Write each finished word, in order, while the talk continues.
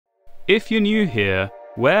If you're new here,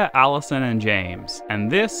 we're Allison and James,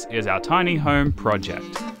 and this is our tiny home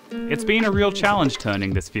project. It's been a real challenge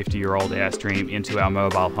turning this 50-year-old Airstream into our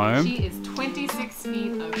mobile home. She is 26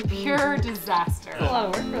 feet of pure disaster. That's a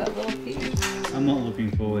lot of work for that little piece. I'm not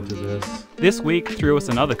looking forward to this. This week threw us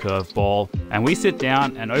another curveball, and we sit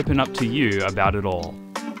down and open up to you about it all.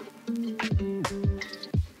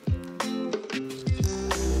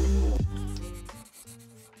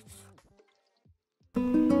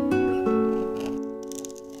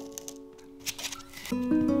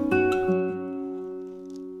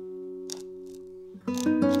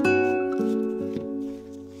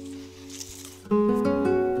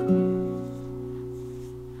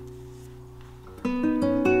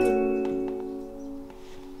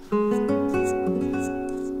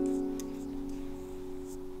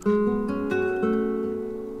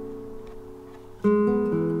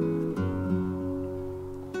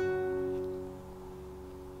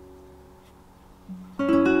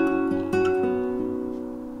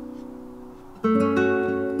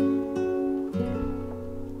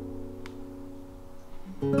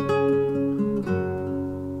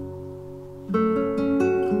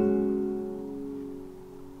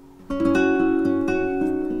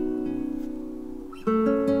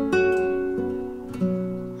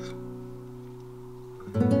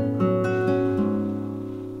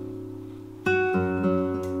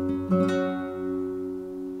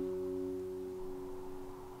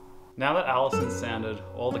 Now that Allison sanded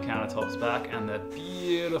all the countertops back and they're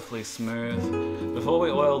beautifully smooth, before we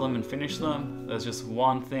oil them and finish them, there's just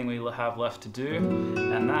one thing we have left to do,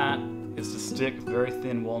 and that is to stick very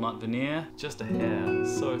thin walnut veneer, just a hair,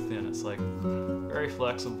 so thin, it's like very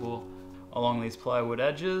flexible, along these plywood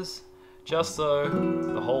edges, just so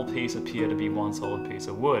the whole piece appear to be one solid piece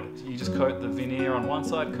of wood. You just coat the veneer on one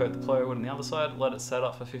side, coat the plywood on the other side, let it set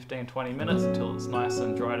up for 15-20 minutes until it's nice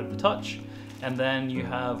and dry to the touch, and then you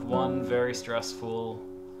have one very stressful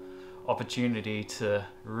opportunity to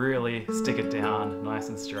really stick it down nice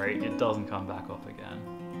and straight. It doesn't come back up again.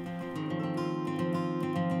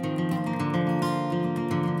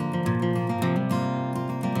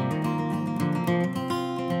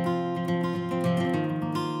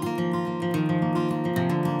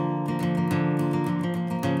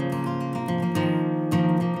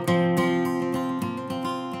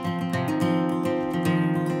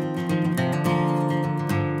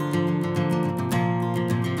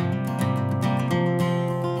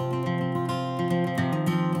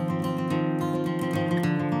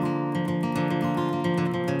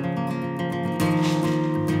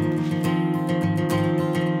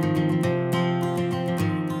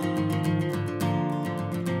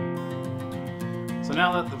 So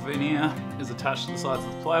now that the veneer is attached to the sides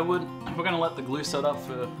of the plywood, we're going to let the glue set up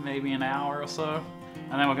for maybe an hour or so,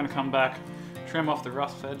 and then we're going to come back, trim off the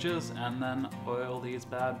rough edges, and then oil these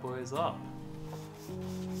bad boys up.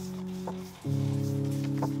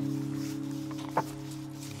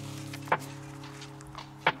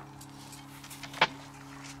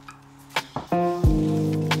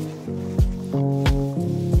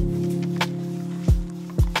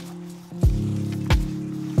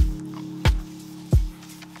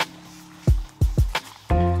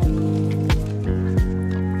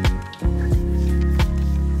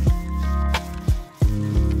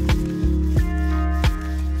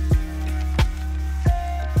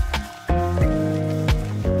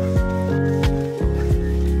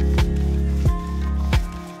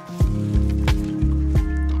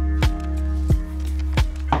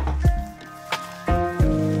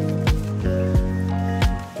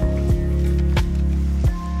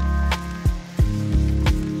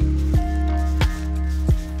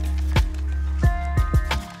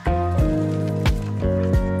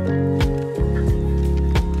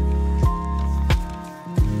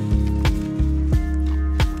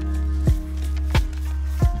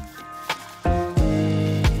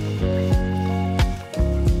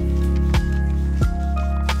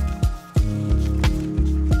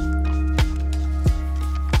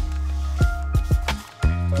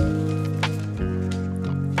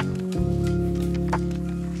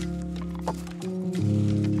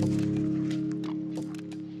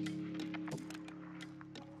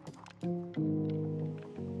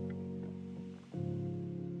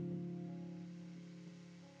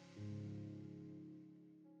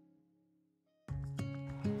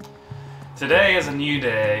 Today is a new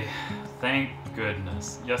day, thank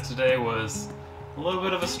goodness. Yesterday was a little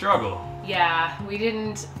bit of a struggle. Yeah, we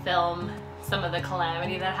didn't film some of the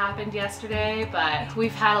calamity that happened yesterday, but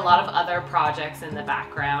we've had a lot of other projects in the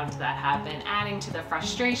background that have been adding to the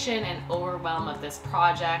frustration and overwhelm of this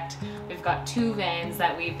project. We've got 2 vans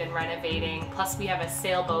that we've been renovating, plus we have a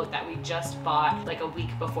sailboat that we just bought like a week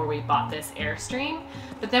before we bought this Airstream.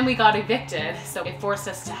 But then we got evicted, so it forced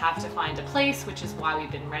us to have to find a place, which is why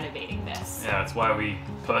we've been renovating this. Yeah, it's why we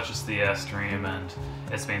purchased the Airstream, and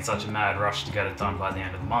it's been such a mad rush to get it done by the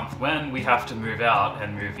end of the month when we have to move out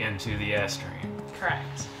and move into the Airstream.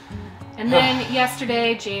 Correct. And then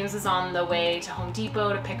yesterday, James was on the way to Home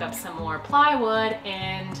Depot to pick up some more plywood,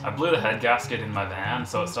 and I blew the head gasket in my van,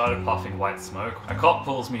 so it started puffing white smoke. A cop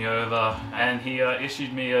pulls me over, and he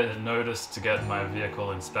issued me a notice to get my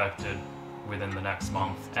vehicle inspected within the next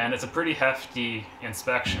month. And it's a pretty hefty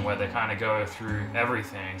inspection where they kind of go through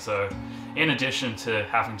everything. So in addition to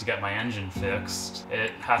having to get my engine fixed,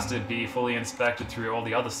 it has to be fully inspected through all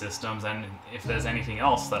the other systems, and if there's anything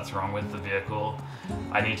else that's wrong with the vehicle,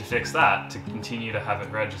 I need to fix that to continue to have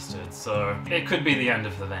it registered. So it could be the end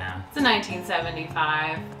of the van. It's a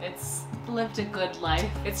 1975. It's lived a good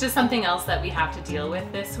life. It's just something else that we have to deal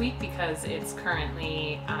with this week because it's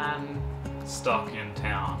currently Stuck in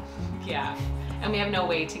town. yeah, and we have no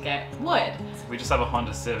way to get wood. We just have a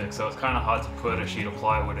Honda Civic, so it's kind of hard to put a sheet of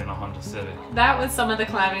plywood in a Honda Civic. That was some of the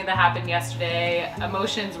calamity that happened yesterday.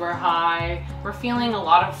 Emotions were high. We're feeling a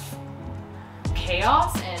lot of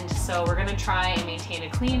chaos, and so we're gonna try and maintain a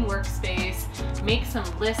clean workspace, make some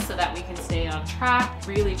lists so that we can stay on track,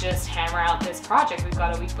 really just hammer out this project. We've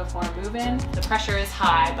got a week before move-in. The pressure is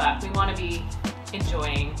high, but we want to be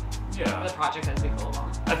enjoying the project as we go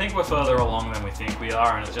along. I think we're further along than we think we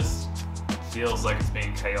are, and it just feels like it's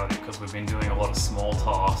being chaotic because we've been doing a lot of small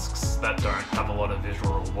tasks that don't have a lot of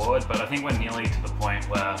visual reward, but I think we're nearly to the point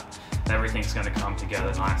where everything's going to come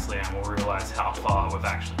together nicely and we'll realize how far we've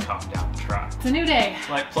actually come down the track. It's a new day.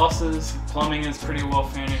 Like pluses, plumbing is pretty well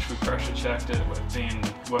finished, we pressure checked it,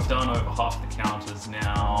 we've done over half the counters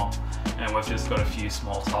now, and we've just got a few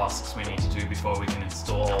small tasks we need to do before we can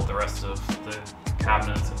install the rest of the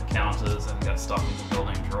cabinets and the counters and get stuck into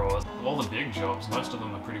building drawers. All the big jobs, most of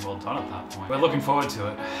them are pretty well done at that point. We're looking forward to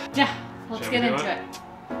it. Yeah, let's get into it.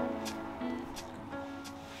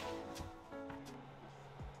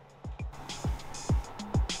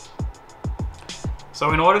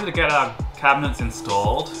 So in order to get our cabinets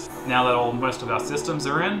installed, now that most of our systems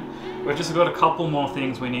are in, we've just got a couple more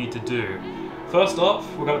things we need to do. First off,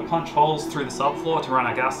 we've got to punch holes through the subfloor to run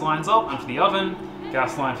our gas lines up, and for the oven,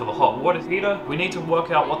 gas line for the hot water heater. We need to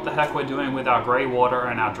work out what the heck we're doing with our grey water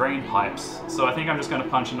and our drain pipes. So I think I'm just going to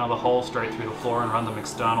punch another hole straight through the floor and run them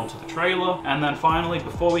external to the trailer. And then finally,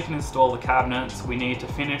 before we can install the cabinets, we need to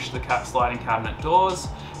finish the sliding cabinet doors,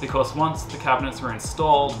 because once the cabinets are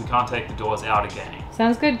installed, we can't take the doors out again.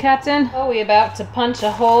 Sounds good, Captain. Oh, we about to punch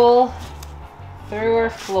a hole through our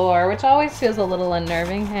floor, which always feels a little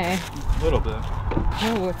unnerving, hey? A little bit.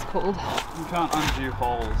 Oh, it's cold. You can't undo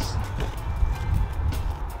holes.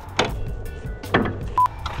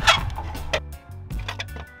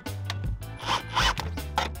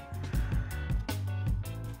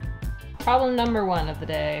 Problem number 1 of the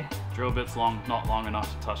day. Drill bit's not long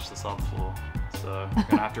enough to touch the subfloor, so we're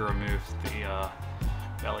gonna have to remove the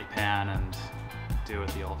belly pan and do it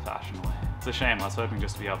the old-fashioned way. It's a shame. I was hoping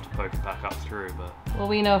just to be able to poke it back up through, but... Well,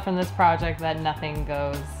 we know from this project that nothing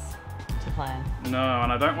goes to plan. No,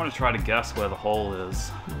 and I don't want to try to guess where the hole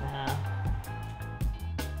is. Nah.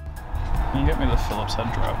 Can you get me the Phillips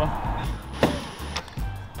head driver?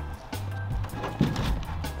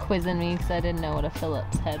 Quizzing me because I didn't know what a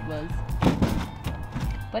Phillips head was.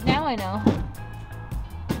 But now I know.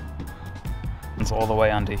 It's all the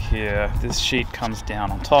way under here. This sheet comes down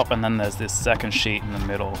on top, and then there's this second sheet in the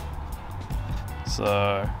middle.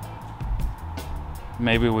 So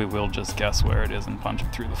maybe we will just guess where it is and punch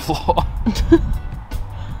it through the floor.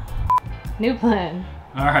 New plan.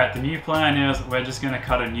 Alright, the new plan is we're just going to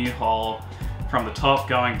cut a new hole from the top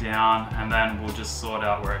going down, and then we'll just sort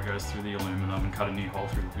out where it goes through the aluminum and cut a new hole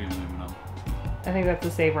through the aluminum. I think that's a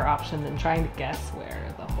safer option than trying to guess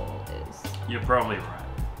where the hole is. You're probably right.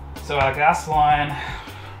 So our gas line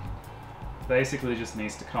basically just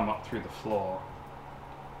needs to come up through the floor.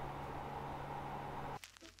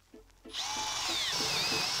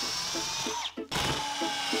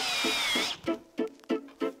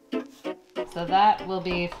 So that will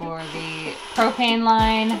be for the propane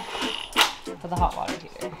line for the hot water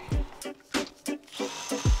heater.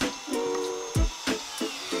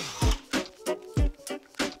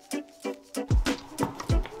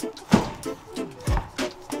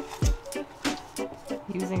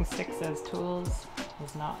 Using sticks as tools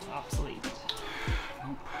is not obsolete.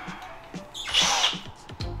 Nope.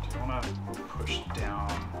 Do you want to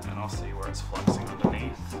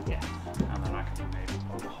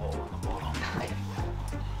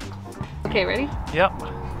Okay, ready? Yep.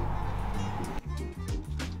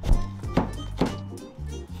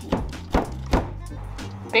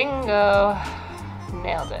 Bingo.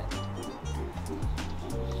 Nailed it.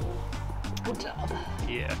 Good job.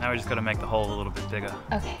 Yeah, now we just gotta make the hole a little bit bigger.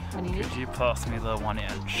 Okay, what do you need? Could you pass me the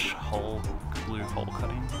 1-inch glue hole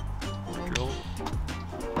cutting drill?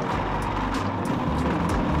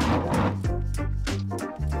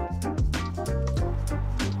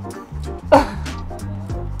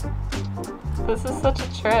 This is such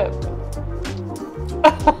a trip.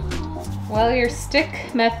 Well, your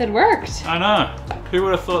stick method worked. I know. Who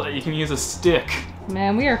would have thought that you can use a stick?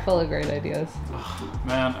 Man, we are full of great ideas.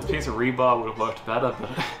 Man, a piece of rebar would have worked better, but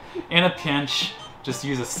in a pinch, just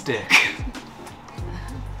use a stick.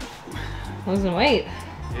 Losing weight.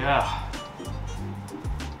 Yeah.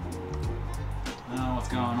 I don't know what's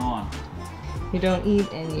going on. You don't eat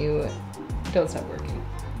and you don't stop working.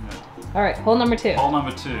 Yeah. All right, hole number 2. Hole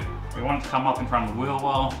number 2. We want it to come up in front of the wheel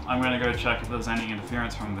well. I'm going to go check if there's any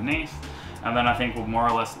interference from beneath, and then I think we'll more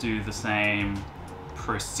or less do the same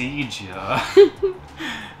procedure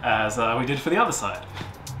as we did for the other side.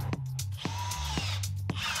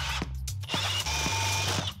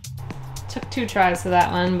 Took 2 tries for that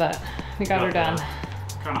one, but we got her done.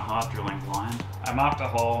 Kind of hard drilling blind. I marked a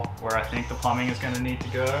hole where I think the plumbing is going to need to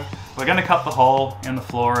go. We're going to cut the hole in the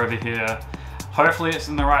floor over here. Hopefully it's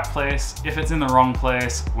in the right place. If it's in the wrong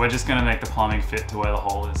place, we're just going to make the plumbing fit to where the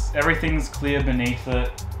hole is. Everything's clear beneath it.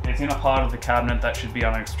 It's in a part of the cabinet that should be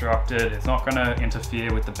unobstructed. It's not going to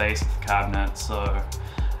interfere with the base of the cabinet, so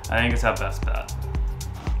I think it's our best bet.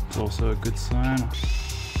 It's also a good sign.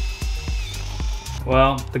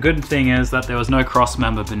 Well, the good thing is that there was no cross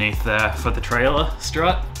member beneath there for the trailer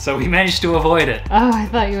strut, so we managed to avoid it. Oh, I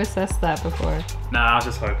thought you assessed that before. Nah, I was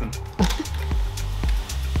just hoping.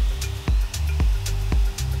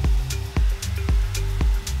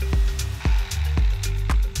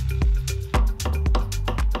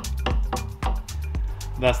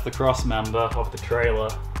 That's the cross member of the trailer.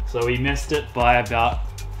 So we missed it by about,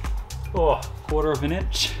 quarter of an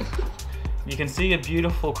inch. You can see a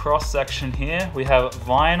beautiful cross section here. We have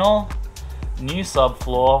vinyl, new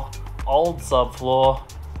subfloor, old subfloor,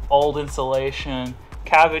 old insulation,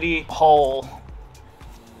 cavity, hole.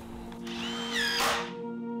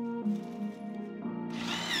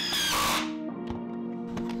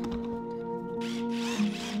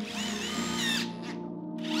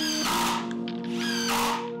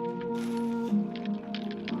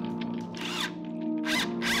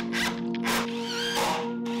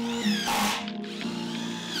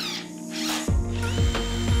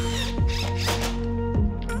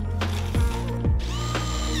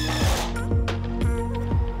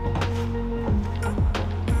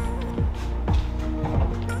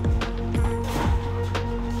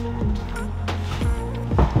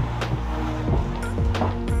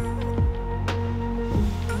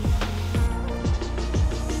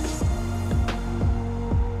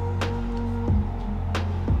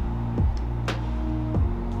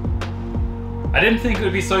 I didn't think it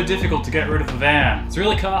would be so difficult to get rid of the van. It's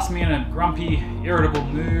really cast me in a grumpy, irritable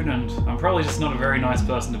mood, and I'm probably just not a very nice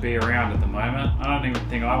person to be around at the moment. I don't even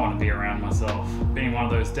think I want to be around myself, being one of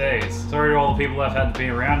those days. Sorry to all the people that have had to be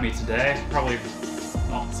around me today. Probably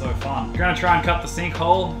not so fun. I'm gonna try and cut the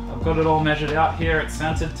sinkhole. I've got it all measured out here. It's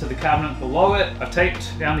centered to the cabinet below it. I've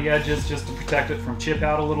taped down the edges just to protect it from chip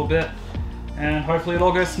out a little bit. And hopefully it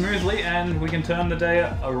all goes smoothly and we can turn the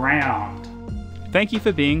day around. Thank you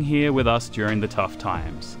for being here with us during the tough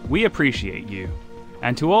times. We appreciate you.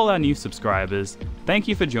 And to all our new subscribers, thank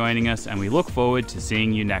you for joining us, and we look forward to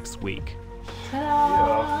seeing you next week.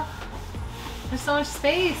 Ta-da! There's so much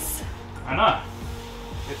space. I know.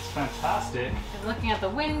 It's fantastic. I'm looking at the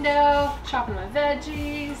window, chopping my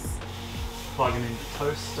veggies, Plugging in the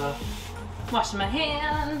toaster. washing my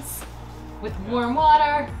hands with warm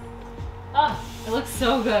water. Oh, it looks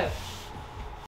so good.